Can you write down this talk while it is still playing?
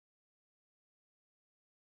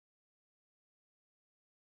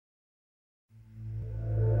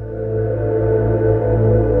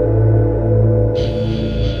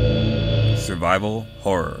survival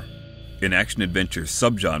horror, an action-adventure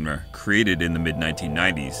subgenre created in the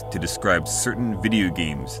mid-1990s to describe certain video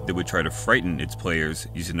games that would try to frighten its players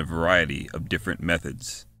using a variety of different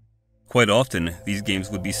methods. Quite often, these games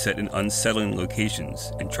would be set in unsettling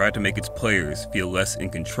locations and try to make its players feel less in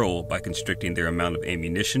control by constricting their amount of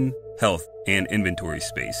ammunition, health, and inventory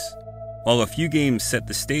space. While a few games set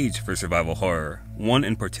the stage for survival horror, one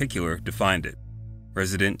in particular defined it: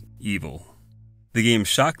 Resident Evil. The game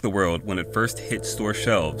shocked the world when it first hit store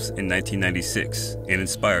shelves in 1996 and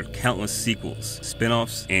inspired countless sequels,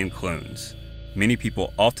 spinoffs, and clones. Many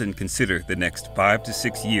people often consider the next 5 to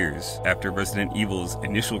 6 years after Resident Evil's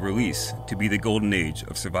initial release to be the golden age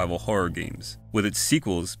of survival horror games, with its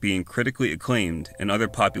sequels being critically acclaimed and other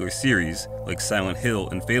popular series like Silent Hill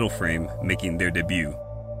and Fatal Frame making their debut.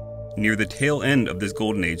 Near the tail end of this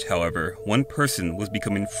golden age, however, one person was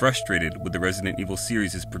becoming frustrated with the Resident Evil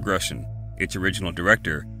series' progression: its original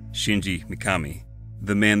director, Shinji Mikami,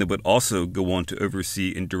 the man that would also go on to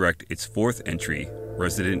oversee and direct its fourth entry,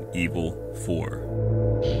 Resident Evil 4.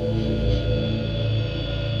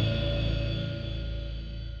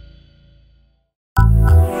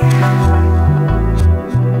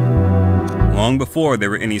 Long before there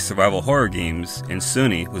were any survival horror games, and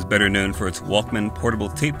Sony was better known for its Walkman portable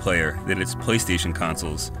tape player than its PlayStation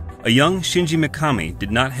consoles, a young Shinji Mikami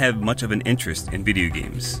did not have much of an interest in video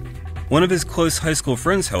games. One of his close high school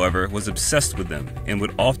friends, however, was obsessed with them and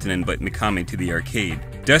would often invite Mikami to the arcade,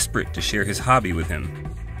 desperate to share his hobby with him.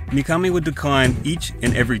 Mikami would decline each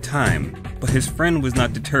and every time, but his friend was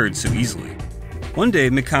not deterred so easily. One day,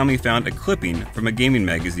 Mikami found a clipping from a gaming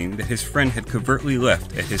magazine that his friend had covertly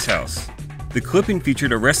left at his house. The clipping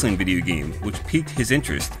featured a wrestling video game, which piqued his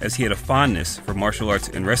interest as he had a fondness for martial arts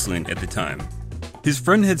and wrestling at the time. His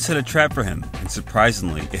friend had set a trap for him, and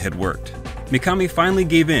surprisingly, it had worked. Mikami finally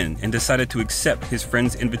gave in and decided to accept his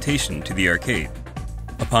friend's invitation to the arcade.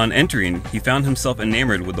 Upon entering, he found himself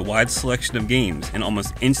enamored with the wide selection of games and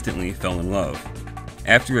almost instantly fell in love.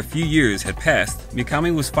 After a few years had passed,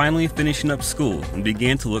 Mikami was finally finishing up school and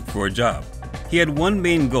began to look for a job. He had one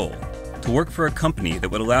main goal: to work for a company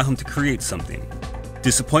that would allow him to create something.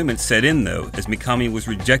 Disappointment set in, though, as Mikami was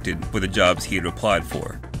rejected for the jobs he had applied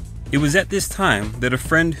for. It was at this time that a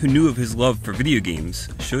friend who knew of his love for video games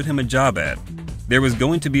showed him a job ad. There was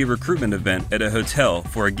going to be a recruitment event at a hotel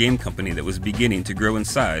for a game company that was beginning to grow in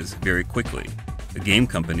size very quickly, a game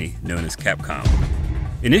company known as Capcom.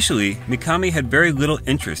 Initially, Mikami had very little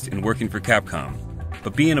interest in working for Capcom,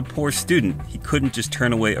 but being a poor student, he couldn't just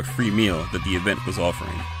turn away a free meal that the event was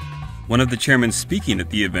offering. One of the chairmen speaking at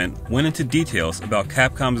the event went into details about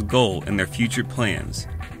Capcom's goal and their future plans.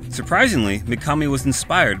 Surprisingly, Mikami was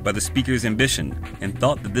inspired by the speaker's ambition and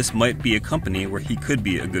thought that this might be a company where he could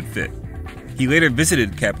be a good fit. He later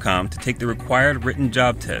visited Capcom to take the required written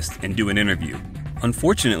job test and do an interview.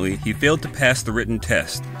 Unfortunately, he failed to pass the written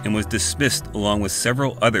test and was dismissed along with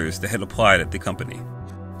several others that had applied at the company.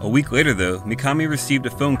 A week later, though, Mikami received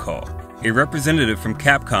a phone call. A representative from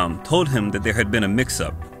Capcom told him that there had been a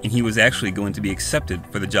mix-up and he was actually going to be accepted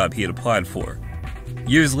for the job he had applied for.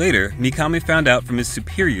 Years later, Mikami found out from his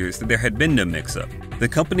superiors that there had been no mix-up. The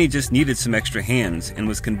company just needed some extra hands and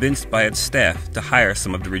was convinced by its staff to hire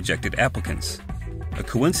some of the rejected applicants. A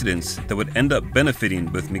coincidence that would end up benefiting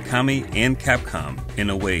both Mikami and Capcom in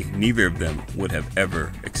a way neither of them would have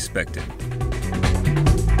ever expected.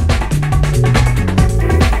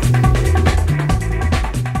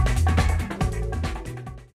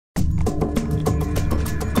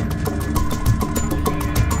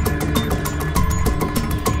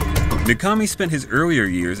 Mikami spent his earlier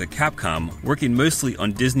years at Capcom working mostly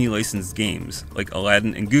on Disney-licensed games like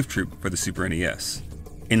Aladdin and Goof Troop for the Super NES.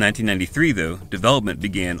 In 1993, though, development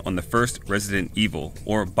began on the first Resident Evil,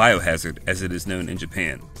 or Biohazard as it is known in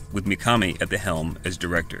Japan, with Mikami at the helm as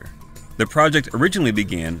director. The project originally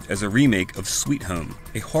began as a remake of Sweet Home,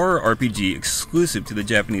 a horror RPG exclusive to the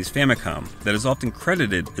Japanese Famicom that is often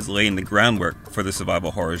credited as laying the groundwork for the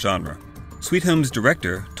survival horror genre. Sweet Home's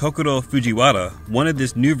director, Tokuro Fujiwara, wanted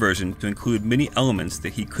this new version to include many elements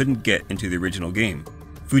that he couldn't get into the original game.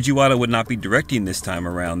 Fujiwara would not be directing this time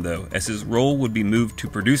around, though, as his role would be moved to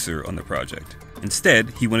producer on the project. Instead,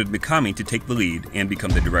 he wanted Mikami to take the lead and become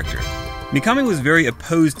the director. Mikami was very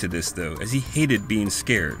opposed to this, though, as he hated being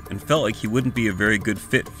scared and felt like he wouldn't be a very good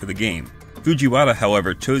fit for the game. Fujiwara,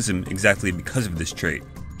 however, chose him exactly because of this trait.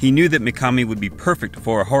 He knew that Mikami would be perfect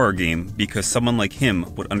for a horror game because someone like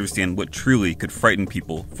him would understand what truly could frighten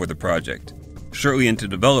people for the project. Shortly into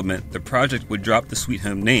development, the project would drop the Sweet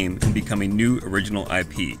Home name and become a new original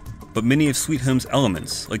IP. But many of Sweet Home's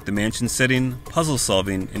elements, like the mansion setting, puzzle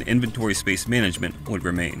solving, and inventory space management, would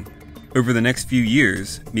remain. Over the next few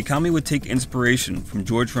years, Mikami would take inspiration from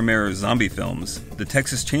George Romero's zombie films, the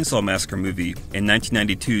Texas Chainsaw Massacre movie, and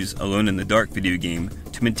 1992's Alone in the Dark video game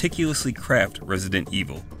to meticulously craft Resident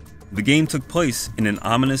Evil. The game took place in an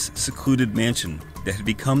ominous, secluded mansion that had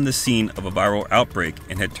become the scene of a viral outbreak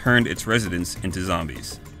and had turned its residents into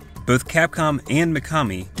zombies. Both Capcom and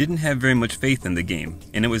Mikami didn't have very much faith in the game,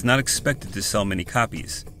 and it was not expected to sell many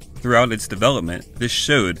copies. Throughout its development, this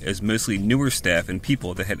showed as mostly newer staff and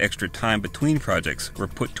people that had extra time between projects were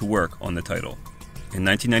put to work on the title. In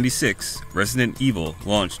 1996, Resident Evil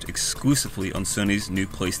launched exclusively on Sony's new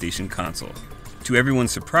PlayStation console. To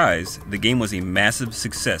everyone's surprise, the game was a massive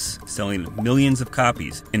success, selling millions of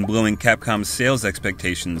copies and blowing Capcom's sales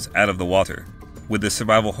expectations out of the water. With the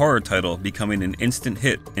survival horror title becoming an instant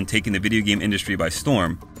hit and taking the video game industry by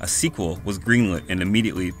storm, a sequel was greenlit and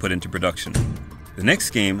immediately put into production. The next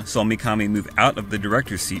game saw Mikami move out of the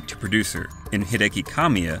director's seat to producer, and Hideki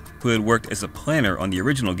Kamiya, who had worked as a planner on the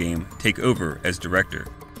original game, take over as director.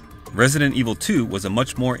 Resident Evil 2 was a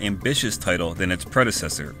much more ambitious title than its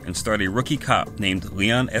predecessor and starred a rookie cop named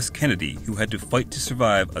Leon S. Kennedy who had to fight to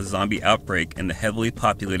survive a zombie outbreak in the heavily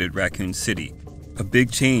populated Raccoon City, a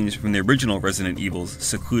big change from the original Resident Evil's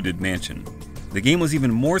secluded mansion. The game was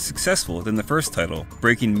even more successful than the first title,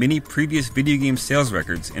 breaking many previous video game sales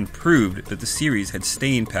records and proved that the series had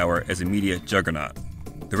staying power as a media juggernaut.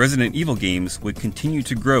 The Resident Evil games would continue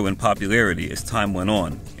to grow in popularity as time went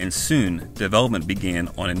on, and soon development began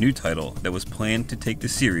on a new title that was planned to take the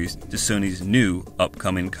series to Sony's new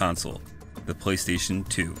upcoming console, the PlayStation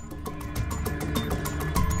 2.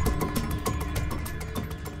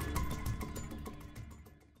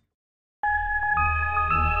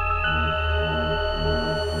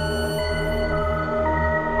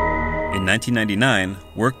 In 1999,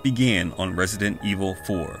 work began on Resident Evil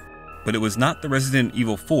 4, but it was not the Resident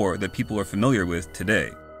Evil 4 that people are familiar with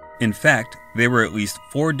today. In fact, there were at least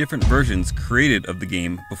 4 different versions created of the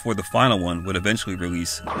game before the final one would eventually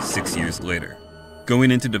release 6 years later.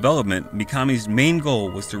 Going into development, Mikami's main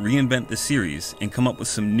goal was to reinvent the series and come up with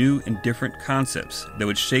some new and different concepts that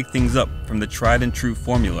would shake things up from the tried and true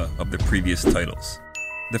formula of the previous titles.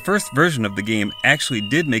 The first version of the game actually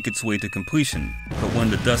did make its way to completion, but when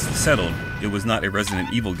the dust settled, it was not a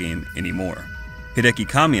Resident Evil game anymore. Hideki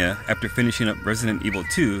Kamiya, after finishing up Resident Evil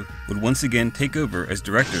 2, would once again take over as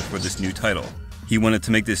director for this new title. He wanted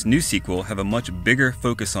to make this new sequel have a much bigger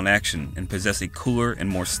focus on action and possess a cooler and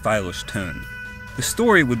more stylish tone. The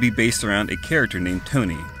story would be based around a character named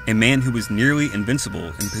Tony, a man who was nearly invincible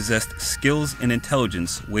and possessed skills and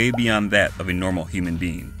intelligence way beyond that of a normal human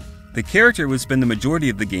being. The character would spend the majority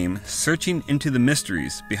of the game searching into the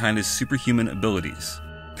mysteries behind his superhuman abilities.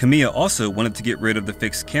 Kamiya also wanted to get rid of the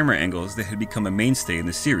fixed camera angles that had become a mainstay in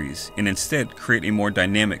the series, and instead create a more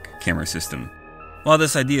dynamic camera system. While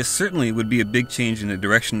this idea certainly would be a big change in the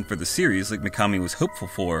direction for the series like Mikami was hopeful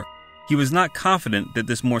for, he was not confident that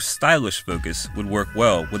this more stylish focus would work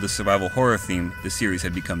well with the survival horror theme the series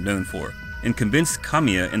had become known for, and convinced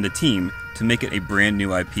Kamiya and the team to make it a brand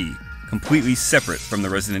new IP, completely separate from the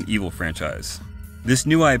Resident Evil franchise. This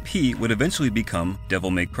new IP would eventually become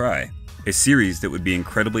Devil May Cry, a series that would be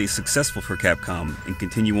incredibly successful for Capcom and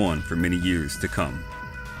continue on for many years to come.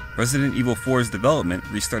 Resident Evil 4's development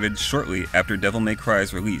restarted shortly after Devil May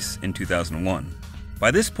Cry's release in 2001.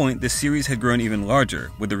 By this point, the series had grown even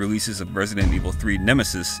larger with the releases of Resident Evil 3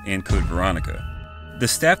 Nemesis and Code Veronica. The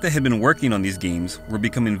staff that had been working on these games were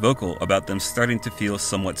becoming vocal about them starting to feel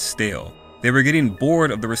somewhat stale. They were getting bored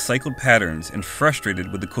of the recycled patterns and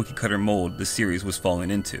frustrated with the cookie-cutter mold the series was falling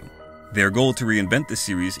into. Their goal to reinvent the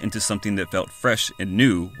series into something that felt fresh and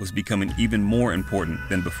new was becoming even more important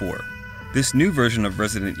than before. This new version of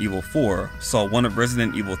Resident Evil 4 saw one of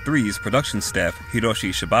Resident Evil 3's production staff, Hiroshi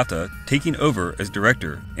Shibata, taking over as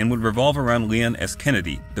director and would revolve around Leon S.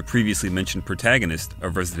 Kennedy, the previously mentioned protagonist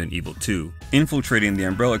of Resident Evil 2, infiltrating the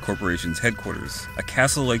Umbrella Corporation's headquarters, a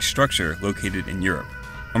castle-like structure located in Europe.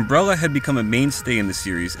 Umbrella had become a mainstay in the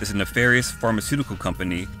series as a nefarious pharmaceutical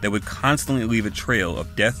company that would constantly leave a trail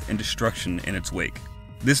of death and destruction in its wake.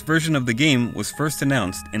 This version of the game was first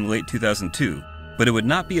announced in late 2002, but it would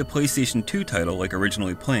not be a PlayStation 2 title like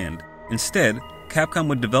originally planned. Instead, Capcom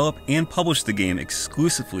would develop and publish the game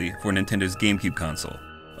exclusively for Nintendo's GameCube console.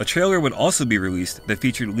 A trailer would also be released that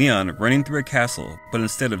featured Leon running through a castle, but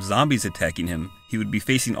instead of zombies attacking him, he would be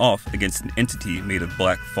facing off against an entity made of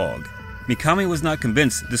black fog. Mikami was not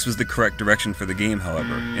convinced this was the correct direction for the game,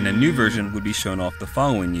 however, and a new version would be shown off the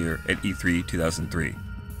following year at E3 2003.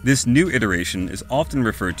 This new iteration is often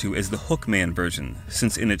referred to as the Hookman version,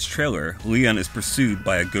 since in its trailer, Leon is pursued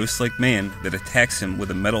by a ghost-like man that attacks him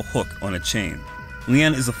with a metal hook on a chain.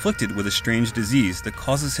 Leon is afflicted with a strange disease that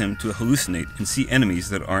causes him to hallucinate and see enemies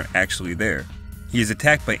that aren't actually there. He is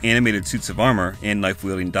attacked by animated suits of armor and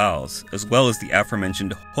knife-wielding dolls, as well as the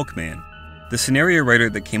aforementioned Hulkman. The scenario writer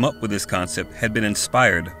that came up with this concept had been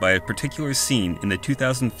inspired by a particular scene in the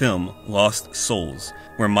 2000 film Lost Souls,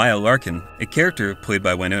 where Maya Larkin, a character played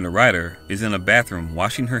by Winona Ryder, is in a bathroom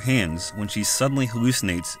washing her hands when she suddenly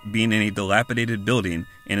hallucinates being in a dilapidated building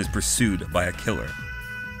and is pursued by a killer.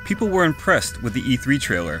 People were impressed with the E3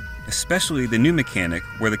 trailer, especially the new mechanic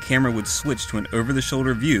where the camera would switch to an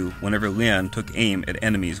over-the-shoulder view whenever Leon took aim at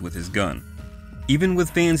enemies with his gun. Even with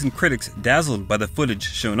fans and critics dazzled by the footage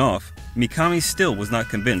shown off, Mikami still was not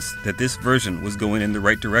convinced that this version was going in the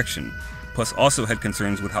right direction, plus also had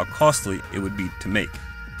concerns with how costly it would be to make.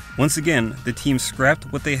 Once again, the team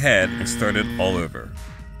scrapped what they had and started all over.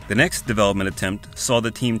 The next development attempt saw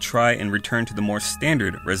the team try and return to the more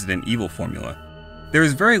standard Resident Evil formula. There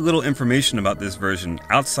is very little information about this version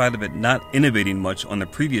outside of it not innovating much on the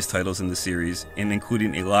previous titles in the series and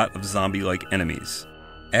including a lot of zombie-like enemies.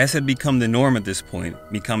 As had become the norm at this point,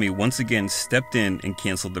 Mikami once again stepped in and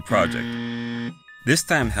cancelled the project. This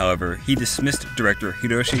time, however, he dismissed director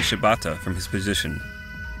Hiroshi Shibata from his position.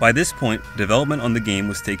 By this point, development on the game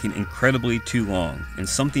was taking incredibly too long, and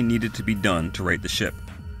something needed to be done to right the ship.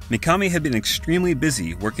 Mikami had been extremely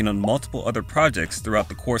busy working on multiple other projects throughout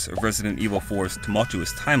the course of Resident Evil 4's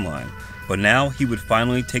tumultuous timeline, but now he would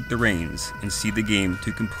finally take the reins and see the game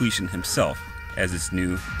to completion himself as its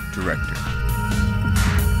new director.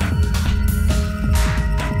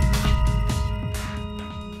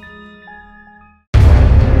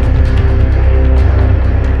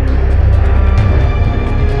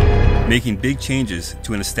 Making big changes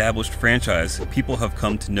to an established franchise people have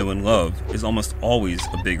come to know and love is almost always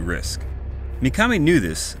a big risk. Mikami knew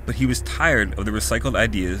this, but he was tired of the recycled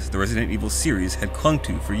ideas the Resident Evil series had clung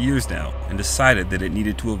to for years now and decided that it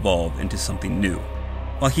needed to evolve into something new.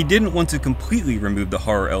 While he didn't want to completely remove the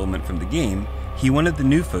horror element from the game, he wanted the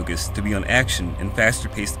new focus to be on action and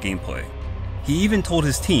faster-paced gameplay. He even told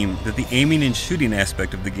his team that the aiming and shooting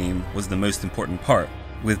aspect of the game was the most important part,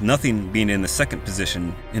 with nothing being in the second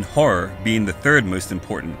position and horror being the third most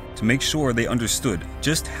important, to make sure they understood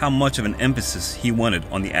just how much of an emphasis he wanted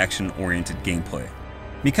on the action-oriented gameplay.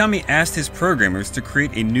 Mikami asked his programmers to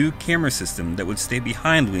create a new camera system that would stay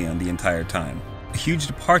behind Leon the entire time, a huge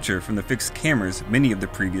departure from the fixed cameras many of the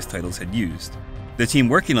previous titles had used. The team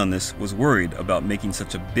working on this was worried about making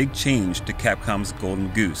such a big change to Capcom's Golden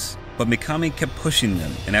Goose, but Mikami kept pushing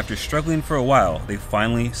them, and after struggling for a while, they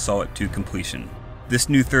finally saw it to completion. This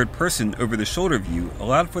new third-person over-the-shoulder view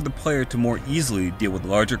allowed for the player to more easily deal with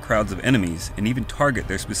larger crowds of enemies and even target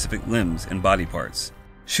their specific limbs and body parts.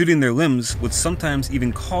 Shooting their limbs would sometimes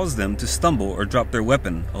even cause them to stumble or drop their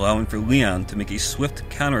weapon, allowing for Leon to make a swift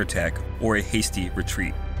counterattack or a hasty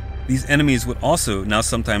retreat. These enemies would also now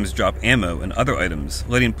sometimes drop ammo and other items,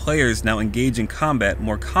 letting players now engage in combat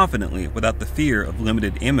more confidently without the fear of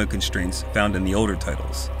limited ammo constraints found in the older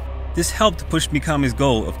titles. This helped push Mikami's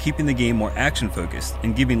goal of keeping the game more action-focused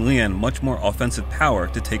and giving Leon much more offensive power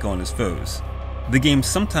to take on his foes. The game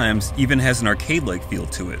sometimes even has an arcade-like feel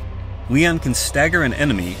to it. Leon can stagger an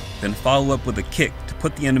enemy, then follow up with a kick to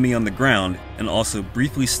put the enemy on the ground and also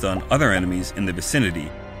briefly stun other enemies in the vicinity,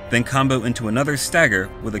 then combo into another stagger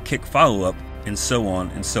with a kick follow-up, and so on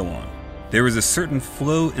and so on. There is a certain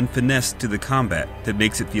flow and finesse to the combat that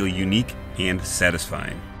makes it feel unique and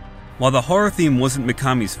satisfying. While the horror theme wasn't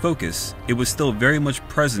Mikami's focus, it was still very much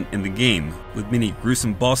present in the game, with many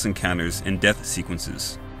gruesome boss encounters and death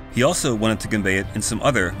sequences. He also wanted to convey it in some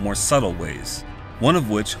other, more subtle ways, one of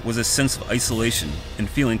which was a sense of isolation and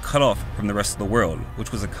feeling cut off from the rest of the world,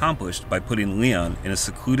 which was accomplished by putting Leon in a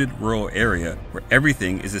secluded rural area where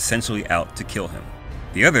everything is essentially out to kill him.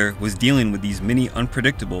 The other was dealing with these many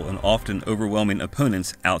unpredictable and often overwhelming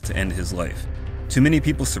opponents out to end his life. To many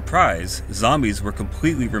people's surprise, zombies were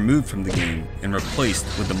completely removed from the game and replaced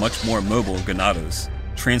with the much more mobile ganados,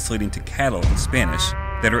 translating to cattle in Spanish,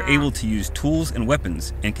 that are able to use tools and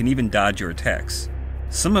weapons and can even dodge your attacks.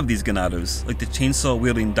 Some of these ganados, like the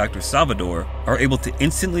chainsaw-wielding Dr. Salvador, are able to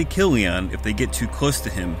instantly kill Leon if they get too close to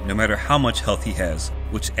him, no matter how much health he has,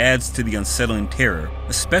 which adds to the unsettling terror,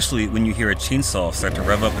 especially when you hear a chainsaw start to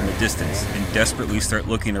rev up in the distance and desperately start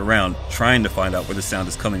looking around trying to find out where the sound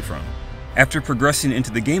is coming from. After progressing into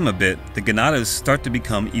the game a bit, the ganados start to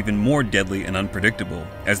become even more deadly and unpredictable,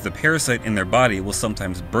 as the parasite in their body will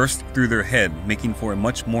sometimes burst through their head, making for a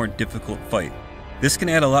much more difficult fight. This can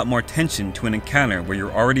add a lot more tension to an encounter where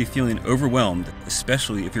you're already feeling overwhelmed,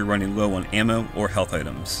 especially if you're running low on ammo or health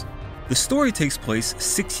items. The story takes place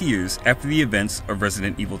 6 years after the events of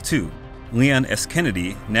Resident Evil 2. Leon S.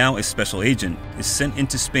 Kennedy, now a special agent, is sent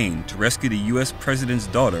into Spain to rescue the US President's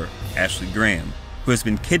daughter, Ashley Graham, who has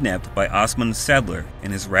been kidnapped by Osman Sadler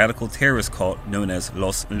and his radical terrorist cult known as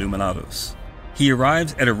Los Illuminados. He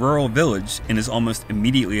arrives at a rural village and is almost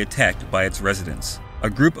immediately attacked by its residents, a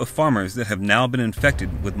group of farmers that have now been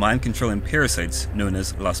infected with mind-controlling parasites known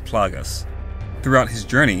as Las Plagas. Throughout his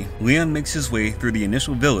journey, Leon makes his way through the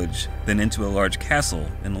initial village, then into a large castle,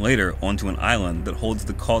 and later onto an island that holds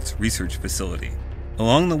the cult's research facility.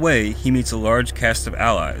 Along the way, he meets a large cast of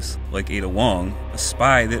allies, like Ada Wong, a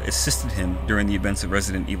spy that assisted him during the events of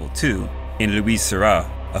Resident Evil 2, and Luis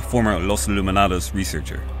Serra, a former Los Illuminados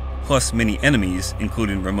researcher, plus many enemies,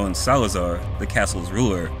 including Ramon Salazar, the castle's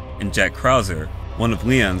ruler, and Jack Krauser, one of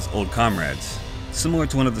Leon's old comrades. Similar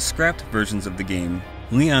to one of the scrapped versions of the game,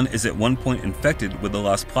 Leon is at one point infected with the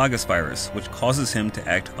Las Plagas virus, which causes him to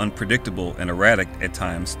act unpredictable and erratic at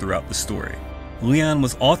times throughout the story. Leon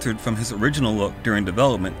was altered from his original look during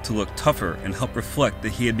development to look tougher and help reflect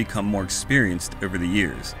that he had become more experienced over the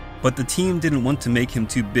years, but the team didn't want to make him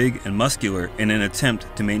too big and muscular in an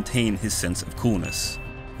attempt to maintain his sense of coolness.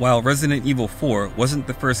 While Resident Evil 4 wasn't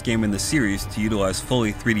the first game in the series to utilize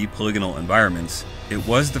fully 3D polygonal environments, it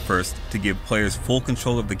was the first to give players full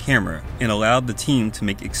control of the camera and allowed the team to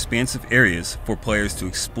make expansive areas for players to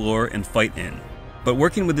explore and fight in. But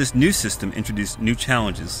working with this new system introduced new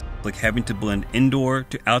challenges, like having to blend indoor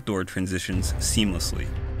to outdoor transitions seamlessly.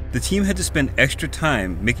 The team had to spend extra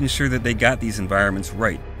time making sure that they got these environments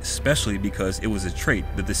right, especially because it was a trait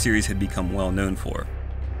that the series had become well known for.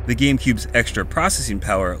 The GameCube's extra processing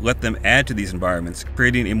power let them add to these environments,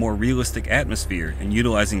 creating a more realistic atmosphere and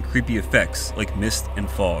utilizing creepy effects like mist and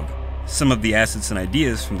fog. Some of the assets and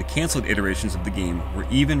ideas from the cancelled iterations of the game were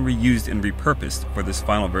even reused and repurposed for this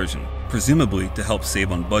final version, presumably to help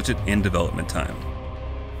save on budget and development time.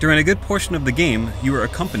 During a good portion of the game, you are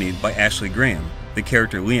accompanied by Ashley Graham, the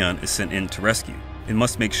character Leon is sent in to rescue, and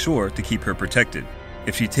must make sure to keep her protected.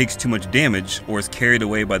 If she takes too much damage or is carried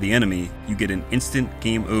away by the enemy, you get an instant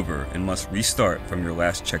game over and must restart from your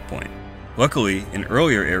last checkpoint. Luckily, in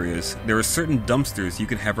earlier areas, there are certain dumpsters you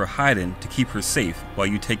can have her hide in to keep her safe while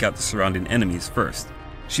you take out the surrounding enemies first.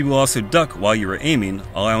 She will also duck while you are aiming,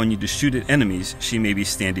 allowing you to shoot at enemies she may be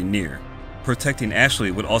standing near. Protecting Ashley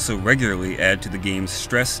would also regularly add to the game's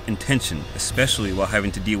stress and tension, especially while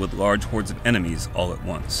having to deal with large hordes of enemies all at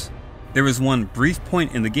once. There is one brief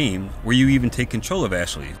point in the game where you even take control of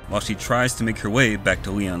Ashley while she tries to make her way back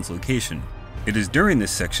to Leon's location. It is during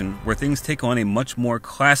this section where things take on a much more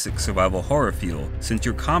classic survival horror feel, since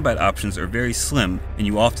your combat options are very slim and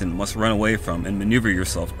you often must run away from and maneuver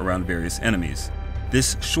yourself around various enemies.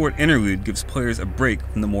 This short interlude gives players a break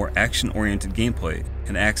from the more action-oriented gameplay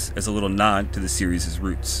and acts as a little nod to the series'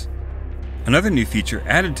 roots. Another new feature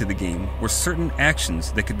added to the game were certain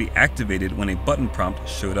actions that could be activated when a button prompt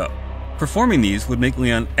showed up. Performing these would make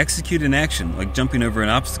Leon execute an action like jumping over an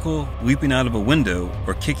obstacle, leaping out of a window,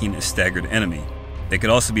 or kicking a staggered enemy. They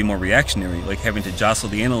could also be more reactionary, like having to jostle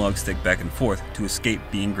the analog stick back and forth to escape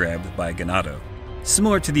being grabbed by a ganado.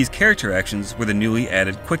 Similar to these character actions were the newly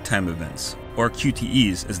added QuickTime events, or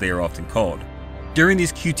QTEs as they are often called. During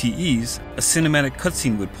these QTEs, a cinematic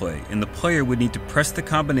cutscene would play, and the player would need to press the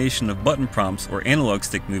combination of button prompts or analog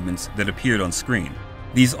stick movements that appeared on screen.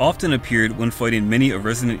 These often appeared when fighting many of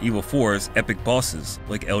Resident Evil 4's epic bosses,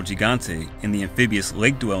 like El Gigante and the amphibious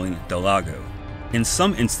lake-dwelling Del Lago. In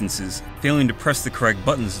some instances, failing to press the correct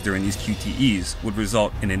buttons during these QTEs would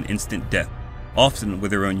result in an instant death, often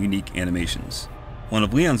with their own unique animations. One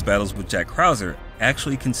of Leon's battles with Jack Krauser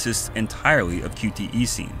actually consists entirely of QTE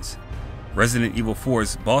scenes. Resident Evil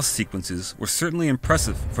 4's boss sequences were certainly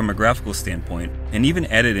impressive from a graphical standpoint, and even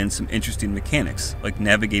added in some interesting mechanics, like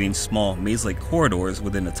navigating small maze-like corridors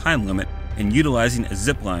within a time limit and utilizing a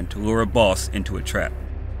zipline to lure a boss into a trap.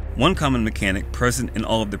 One common mechanic present in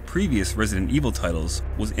all of the previous Resident Evil titles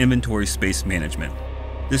was inventory space management.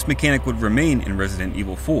 This mechanic would remain in Resident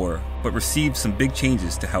Evil 4, but received some big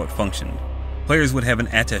changes to how it functioned. Players would have an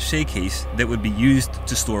attaché case that would be used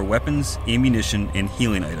to store weapons, ammunition, and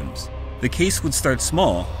healing items. The case would start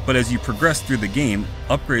small, but as you progressed through the game,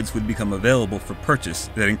 upgrades would become available for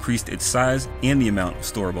purchase that increased its size and the amount of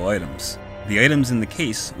storable items. The items in the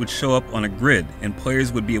case would show up on a grid, and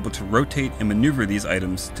players would be able to rotate and maneuver these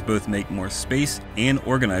items to both make more space and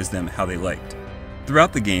organize them how they liked.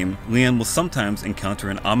 Throughout the game, Leon will sometimes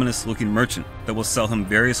encounter an ominous-looking merchant that will sell him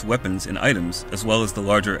various weapons and items, as well as the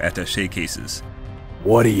larger attaché cases.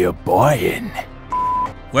 What are you buying?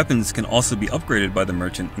 Weapons can also be upgraded by the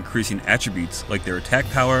merchant, increasing attributes like their attack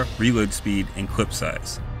power, reload speed, and clip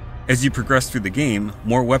size. As you progress through the game,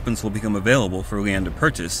 more weapons will become available for Leon to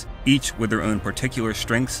purchase, each with their own particular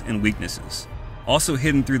strengths and weaknesses. Also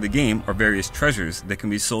hidden through the game are various treasures that can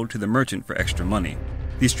be sold to the merchant for extra money.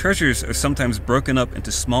 These treasures are sometimes broken up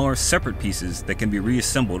into smaller separate pieces that can be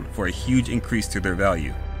reassembled for a huge increase to their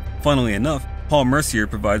value. Funnily enough, Paul Mercier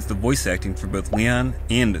provides the voice acting for both Leon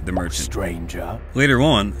and the merchant. Stranger. Later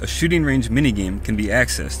on, a shooting range minigame can be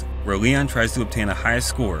accessed, where Leon tries to obtain a high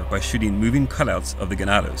score by shooting moving cutouts of the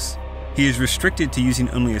Ganados. He is restricted to using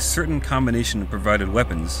only a certain combination of provided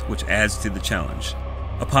weapons, which adds to the challenge.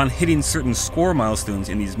 Upon hitting certain score milestones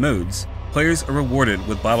in these modes, players are rewarded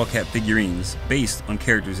with bottle cap figurines based on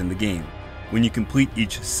characters in the game. When you complete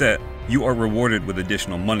each set, you are rewarded with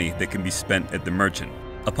additional money that can be spent at the merchant.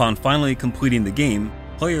 Upon finally completing the game,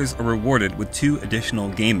 players are rewarded with 2 additional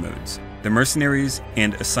game modes, the Mercenaries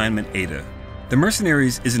and Assignment Ada. The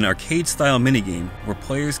Mercenaries is an arcade-style minigame where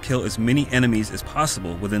players kill as many enemies as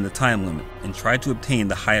possible within the time limit and try to obtain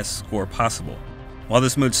the highest score possible. While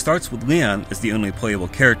this mode starts with Leon as the only playable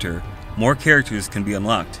character, more characters can be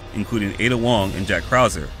unlocked, including Ada Wong and Jack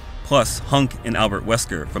Krauser, plus Hunk and Albert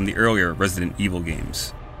Wesker from the earlier Resident Evil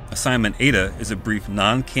games. Assignment Ada is a brief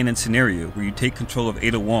non-canon scenario where you take control of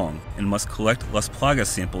Ada Wong and must collect Las Plagas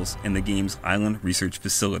samples in the game's island research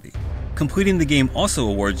facility. Completing the game also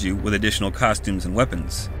awards you with additional costumes and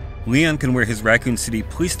weapons. Leon can wear his Raccoon City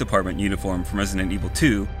Police Department uniform from Resident Evil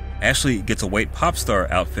 2, Ashley gets a white pop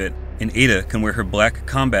star outfit, and Ada can wear her black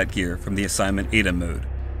combat gear from the Assignment Ada mode.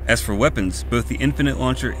 As for weapons, both the Infinite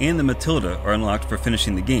Launcher and the Matilda are unlocked for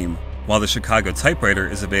finishing the game, while the Chicago Typewriter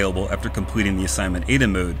is available after completing the Assignment Ada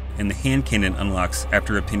mode, and the hand cannon unlocks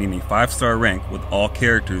after obtaining a 5-star rank with all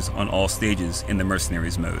characters on all stages in the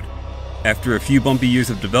Mercenaries mode. After a few bumpy years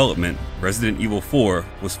of development, Resident Evil 4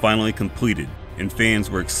 was finally completed, and fans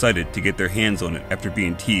were excited to get their hands on it after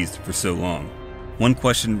being teased for so long. One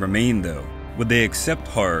question remained though: would they accept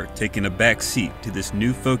horror taking a back seat to this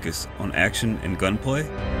new focus on action and gunplay?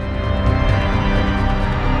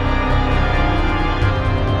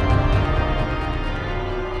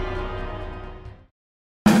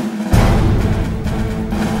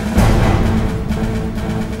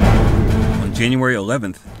 January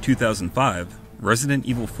 11th, 2005, Resident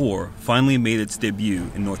Evil 4 finally made its debut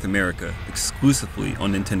in North America exclusively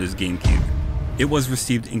on Nintendo's GameCube. It was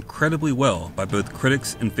received incredibly well by both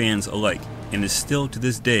critics and fans alike, and is still to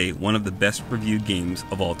this day one of the best reviewed games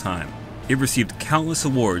of all time. It received countless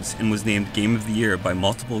awards and was named Game of the Year by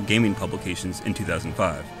multiple gaming publications in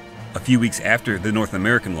 2005. A few weeks after the North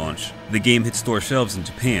American launch, the game hit store shelves in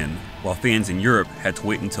Japan, while fans in Europe had to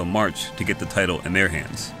wait until March to get the title in their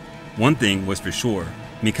hands. One thing was for sure: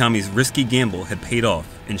 Mikami's risky gamble had paid off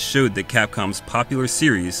and showed that Capcom's popular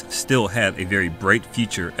series still had a very bright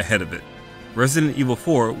future ahead of it. Resident Evil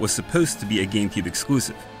 4 was supposed to be a GameCube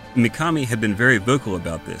exclusive. Mikami had been very vocal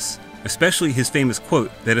about this, especially his famous quote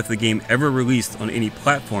that if the game ever released on any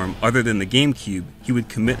platform other than the GameCube, he would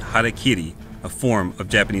commit harakiri, a form of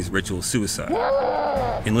Japanese ritual suicide.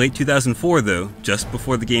 In late 2004 though, just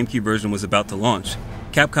before the GameCube version was about to launch,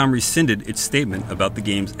 Capcom rescinded its statement about the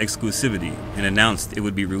game's exclusivity and announced it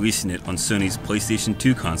would be releasing it on Sony's PlayStation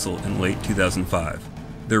 2 console in late 2005.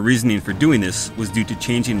 Their reasoning for doing this was due to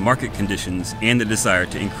changing market conditions and the desire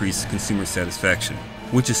to increase consumer satisfaction,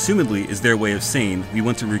 which assumedly is their way of saying we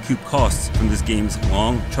want to recoup costs from this game's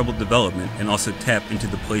long, troubled development and also tap into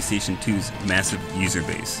the PlayStation 2's massive user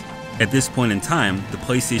base. At this point in time, the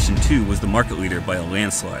PlayStation 2 was the market leader by a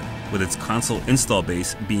landslide, with its console install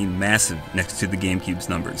base being massive next to the GameCube's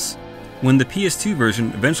numbers. When the PS2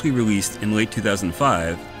 version eventually released in late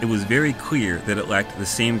 2005, it was very clear that it lacked the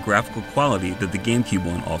same graphical quality that the GameCube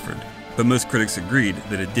one offered, but most critics agreed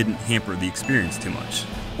that it didn't hamper the experience too much.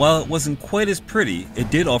 While it wasn't quite as pretty, it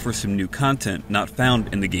did offer some new content not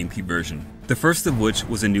found in the GameCube version, the first of which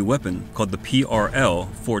was a new weapon called the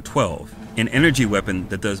PRL-412. An energy weapon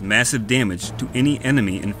that does massive damage to any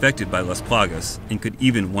enemy infected by Las Plagas and could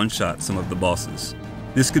even one-shot some of the bosses.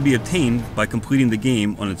 This could be obtained by completing the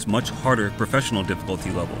game on its much harder professional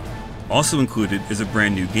difficulty level. Also included is a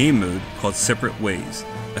brand new game mode called Separate Ways,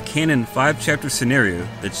 a canon 5-chapter scenario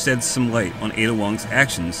that sheds some light on Ada Wong's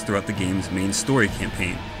actions throughout the game's main story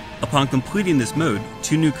campaign. Upon completing this mode,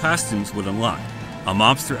 2 new costumes would unlock: a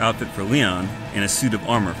mobster outfit for Leon and a suit of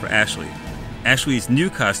armor for Ashley. Ashley's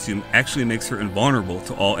new costume actually makes her invulnerable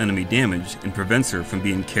to all enemy damage and prevents her from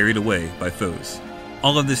being carried away by foes.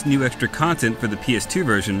 All of this new extra content for the PS2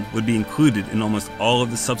 version would be included in almost all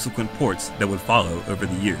of the subsequent ports that would follow over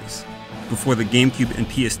the years. Before the GameCube and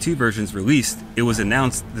PS2 versions released, it was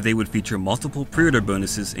announced that they would feature multiple pre-order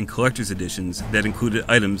bonuses and collector's editions that included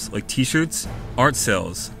items like t-shirts, art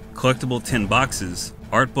cells, collectible tin boxes,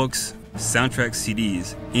 art books, soundtrack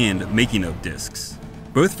CDs, and making-of discs.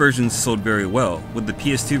 Both versions sold very well, with the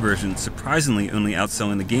PS2 version surprisingly only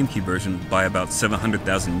outselling the GameCube version by about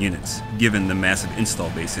 700,000 units, given the massive install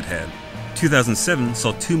base it had. 2007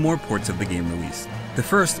 saw 2 more ports of the game released. The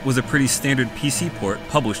first was a pretty standard PC port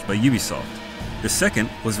published by Ubisoft. The second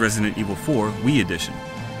was Resident Evil 4 Wii Edition.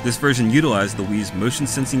 This version utilized the Wii's motion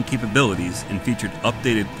sensing capabilities and featured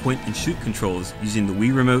updated point-and-shoot controls using the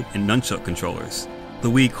Wii Remote and Nunchuck controllers. The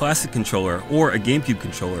Wii Classic controller or a GameCube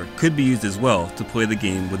controller could be used as well to play the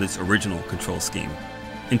game with its original control scheme.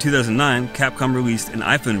 In 2009, Capcom released an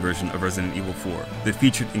iPhone version of Resident Evil 4 that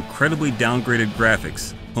featured incredibly downgraded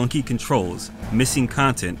graphics, clunky controls, missing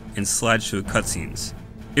content, and slideshow cutscenes.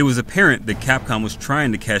 It was apparent that Capcom was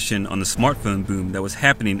trying to cash in on the smartphone boom that was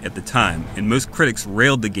happening at the time, and most critics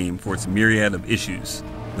railed the game for its myriad of issues.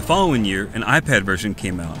 The following year, an iPad version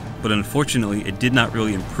came out, but unfortunately it did not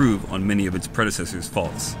really improve on many of its predecessor's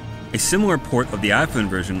faults. A similar port of the iPhone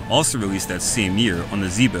version also released that same year on the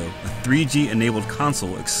Zibo, a 3G-enabled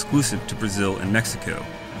console exclusive to Brazil and Mexico.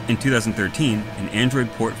 In 2013, an Android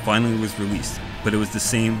port finally was released, but it was the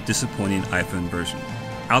same disappointing iPhone version.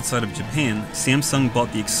 Outside of Japan, Samsung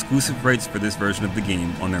bought the exclusive rights for this version of the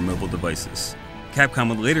game on their mobile devices. Capcom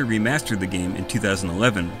would later remaster the game in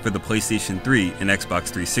 2011 for the PlayStation 3 and Xbox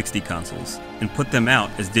 360 consoles, and put them out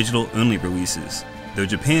as digital-only releases, though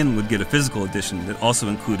Japan would get a physical edition that also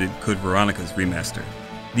included Code Veronica's remaster.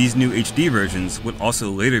 These new HD versions would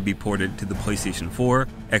also later be ported to the PlayStation 4,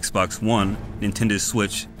 Xbox One, Nintendo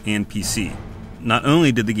Switch, and PC. Not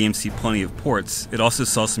only did the game see plenty of ports, it also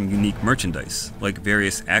saw some unique merchandise, like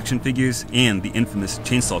various action figures and the infamous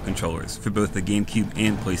chainsaw controllers for both the GameCube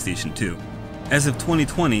and PlayStation 2. As of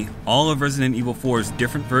 2020, all of Resident Evil 4's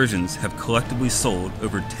different versions have collectively sold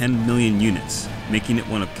over 10 million units, making it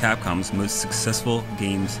one of Capcom's most successful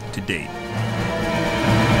games to date.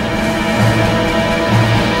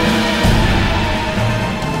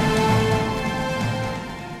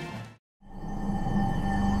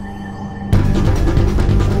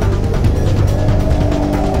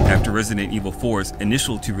 Resident Evil 4's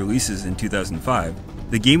initial 2 releases in 2005,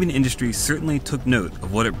 the gaming industry certainly took note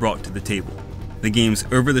of what it brought to the table. The game's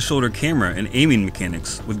over-the-shoulder camera and aiming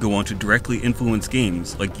mechanics would go on to directly influence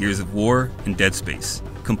games like Gears of War and Dead Space,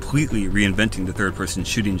 completely reinventing the third-person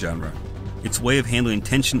shooting genre. Its way of handling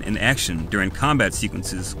tension and action during combat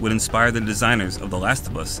sequences would inspire the designers of The Last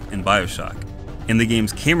of Us and BioShock. And the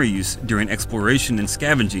game's camera use during exploration and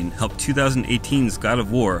scavenging helped 2018's God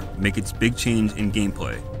of War make its big change in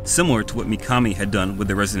gameplay, similar to what Mikami had done with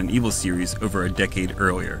the Resident Evil series over a decade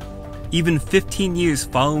earlier. Even 15 years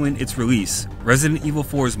following its release, Resident Evil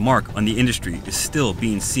 4's mark on the industry is still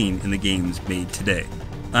being seen in the games made today.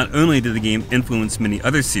 Not only did the game influence many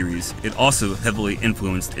other series, it also heavily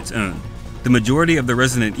influenced its own. The majority of the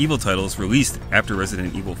Resident Evil titles released after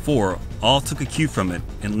Resident Evil 4 all took a cue from it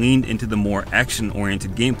and leaned into the more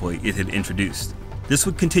action-oriented gameplay it had introduced. This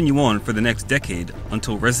would continue on for the next decade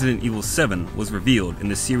until Resident Evil 7 was revealed and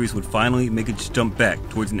the series would finally make its jump back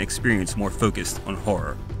towards an experience more focused on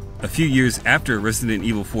horror. A few years after Resident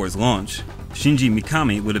Evil 4's launch, Shinji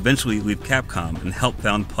Mikami would eventually leave Capcom and help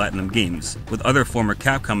found Platinum Games, with other former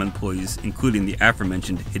Capcom employees including the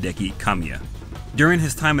aforementioned Hideki Kamiya. During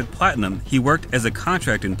his time at Platinum, he worked as a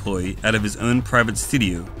contract employee out of his own private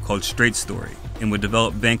studio called Straight Story, and would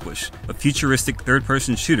develop Vanquish, a futuristic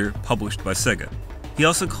third-person shooter published by Sega. He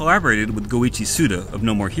also collaborated with Goichi Suda of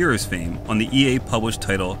No More Heroes fame on the EA-published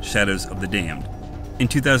title Shadows of the Damned. In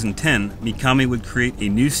 2010, Mikami would create a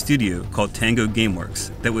new studio called Tango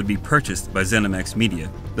Gameworks that would be purchased by ZeniMax Media,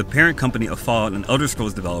 the parent company of Fallout and Elder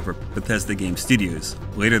Scrolls developer Bethesda Game Studios,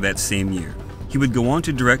 later that same year. He would go on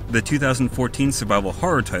to direct the 2014 survival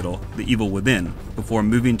horror title, The Evil Within, before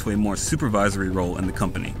moving to a more supervisory role in the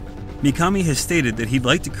company. Mikami has stated that he'd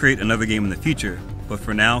like to create another game in the future, but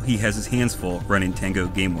for now he has his hands full running Tango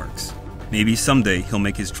Gameworks. Maybe someday he'll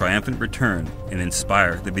make his triumphant return and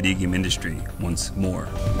inspire the video game industry once more.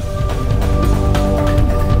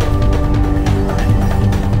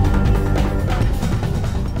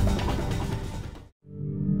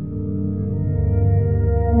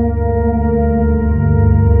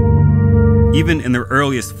 Even in their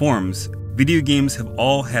earliest forms, video games have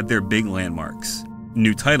all had their big landmarks.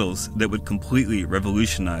 New titles that would completely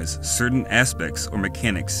revolutionize certain aspects or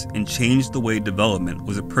mechanics and change the way development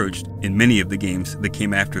was approached in many of the games that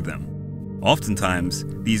came after them. Oftentimes,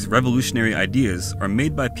 these revolutionary ideas are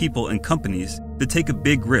made by people and companies that take a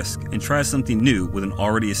big risk and try something new with an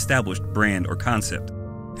already established brand or concept.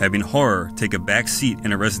 Having horror take a back seat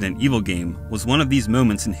in a Resident Evil game was one of these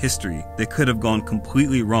moments in history that could have gone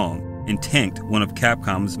completely wrong and tanked one of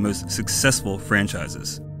Capcom's most successful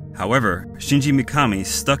franchises. However, Shinji Mikami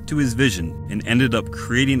stuck to his vision and ended up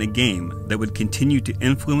creating a game that would continue to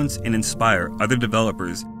influence and inspire other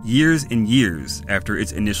developers years and years after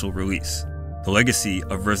its initial release. The legacy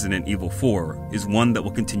of Resident Evil 4 is one that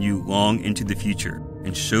will continue long into the future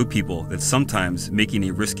and show people that sometimes making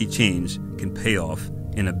a risky change can pay off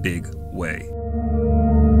in a big way.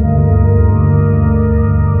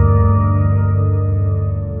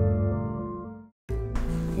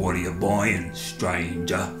 What are you buying,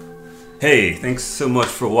 stranger? Hey, thanks so much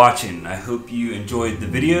for watching. I hope you enjoyed the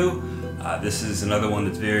video. This is another one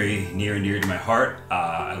that's very near and dear to my heart.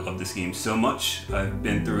 I love this game so much. I've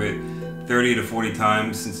been through it 30 to 40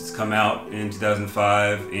 times since it's come out in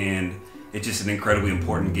 2005, and it's just an incredibly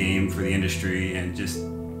important game for the industry and just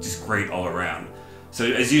great all around. So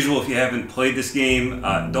as usual, if you haven't played this game,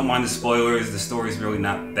 don't mind the spoilers. The story's really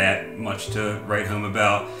not that much to write home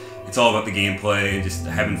about. It's all about the gameplay and just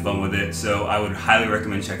having fun with it, so I would highly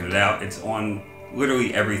recommend checking it out. It's on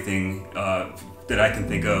literally everything that I can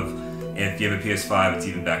think of. If you have a PS5, it's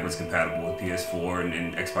even backwards compatible with PS4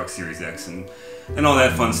 and Xbox Series X and all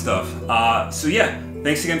that fun stuff. So yeah,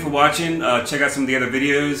 thanks again for watching. Check out some of the other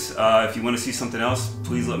videos. If you want to see something else,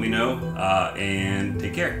 please let me know, and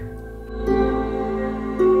take care.